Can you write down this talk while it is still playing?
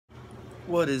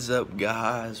What is up,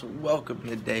 guys? Welcome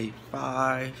to day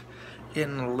 5.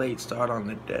 Getting a late start on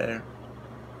the day.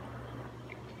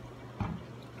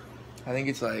 I think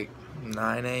it's like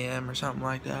 9 a.m. or something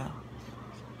like that.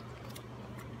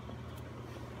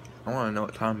 I want to know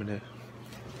what time it is.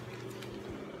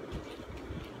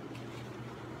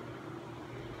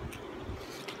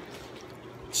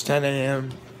 It's 10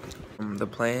 a.m. The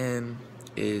plan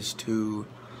is to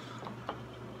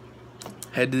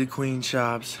head to the Queen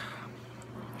shops,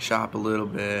 shop a little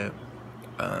bit,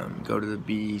 go to the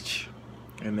beach,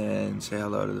 and then say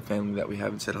hello to the family that we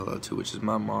haven't said hello to, which is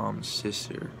my mom's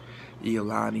sister,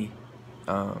 Iolani,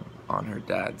 on her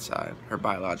dad's side, her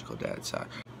biological dad's side.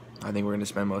 I think we're gonna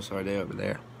spend most of our day over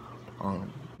there.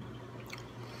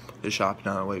 The shop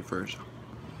down the way first.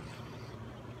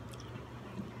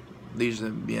 These are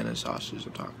the Vienna sausages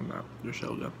I'm talking about. They're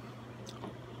so good.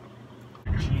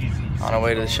 On our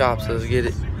way to the shops, let's get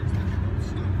it.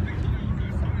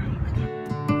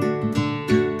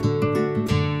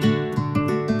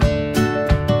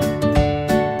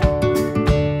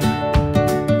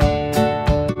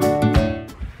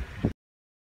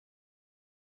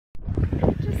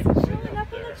 Just showing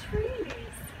up in the trees.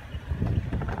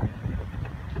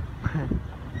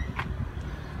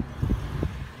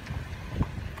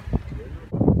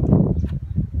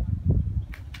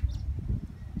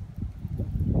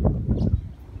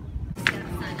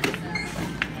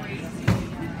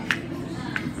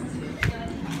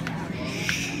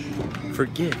 For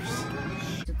gifts.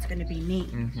 It's gonna be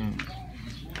neat. I'm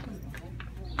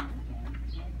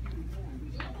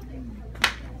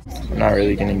not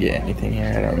really gonna get anything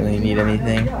here. I don't really need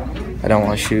anything. I don't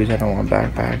want shoes. I don't want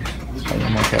backpacks.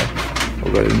 I'm okay.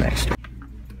 We'll go to the next store.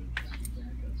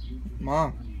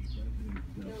 Mom,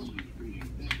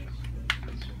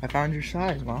 I found your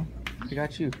size, Mom. I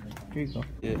got you. Here you go.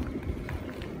 Yeah.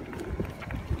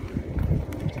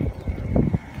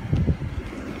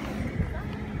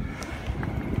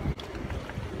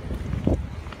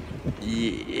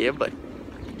 Yeah, but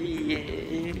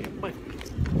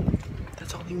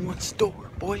that's only one store,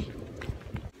 boy.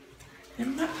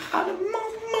 Am I out of my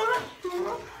mind?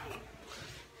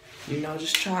 You know,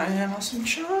 just trying on some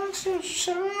chunks of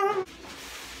sun.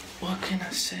 What can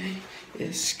I say?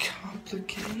 It's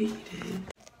complicated.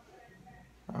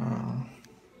 I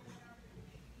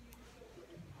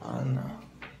don't know.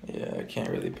 Yeah, I can't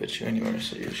really put you anywhere,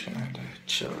 so you're just gonna have to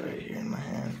chill right here in my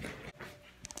hand.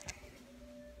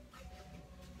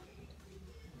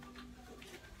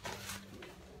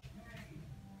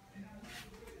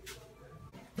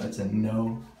 That's a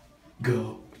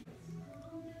no-go.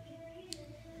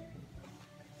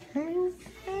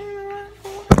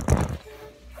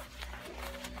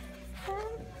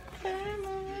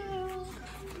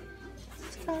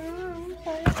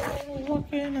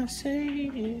 What can I say?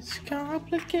 It's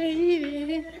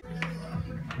complicated.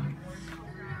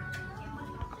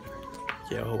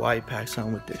 Yo, Hawaii packs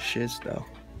on with the shits though.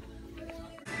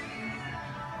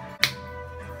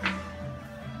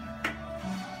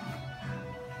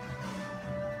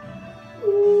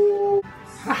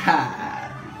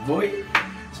 Haha, boy,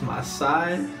 it's my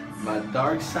side, my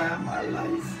dark side, my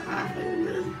light side.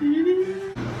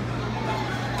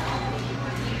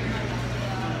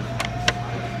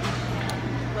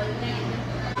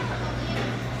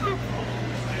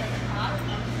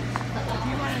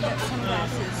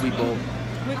 We both.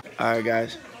 Alright,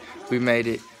 guys, we made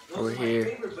it. We're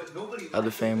here.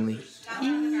 Other family.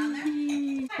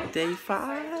 Day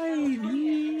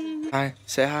 5. Hi,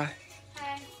 say hi.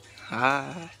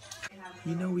 Hi.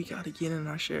 You know we gotta get in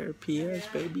our share of PS,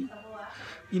 baby.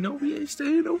 You know we ain't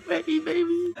staying away,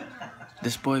 baby.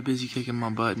 This boy busy kicking my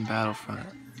butt in Battlefront.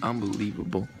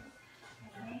 Unbelievable.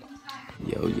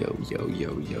 Yo, yo, yo,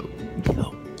 yo, yo.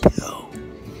 Yo, yo.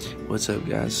 What's up,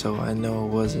 guys? So I know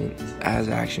it wasn't as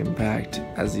action-packed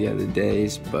as the other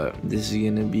days, but this is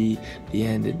gonna be the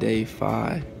end of day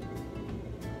 5.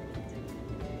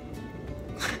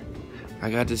 I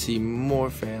got to see more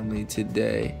family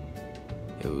today.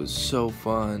 It was so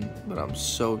fun, but I'm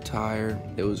so tired.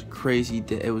 It was a crazy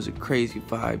day. It was a crazy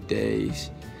 5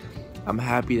 days. I'm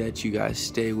happy that you guys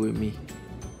stay with me.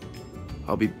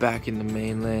 I'll be back in the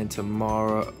mainland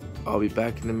tomorrow.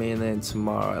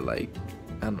 At like,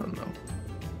 I don't know.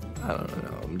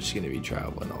 I'm just gonna be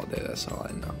traveling all day. That's all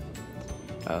I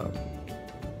know.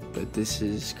 But this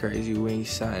is Crazy Wings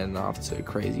signing off to a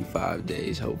crazy 5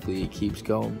 days. Hopefully it keeps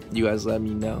going. You guys let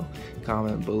me know.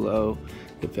 Comment below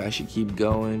if I should keep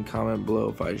going. Comment below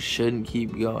if I shouldn't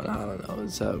keep going. I don't know.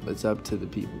 It's up to the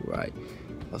people, right?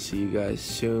 I'll see you guys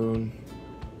soon.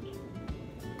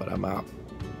 But I'm out.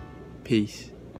 Peace.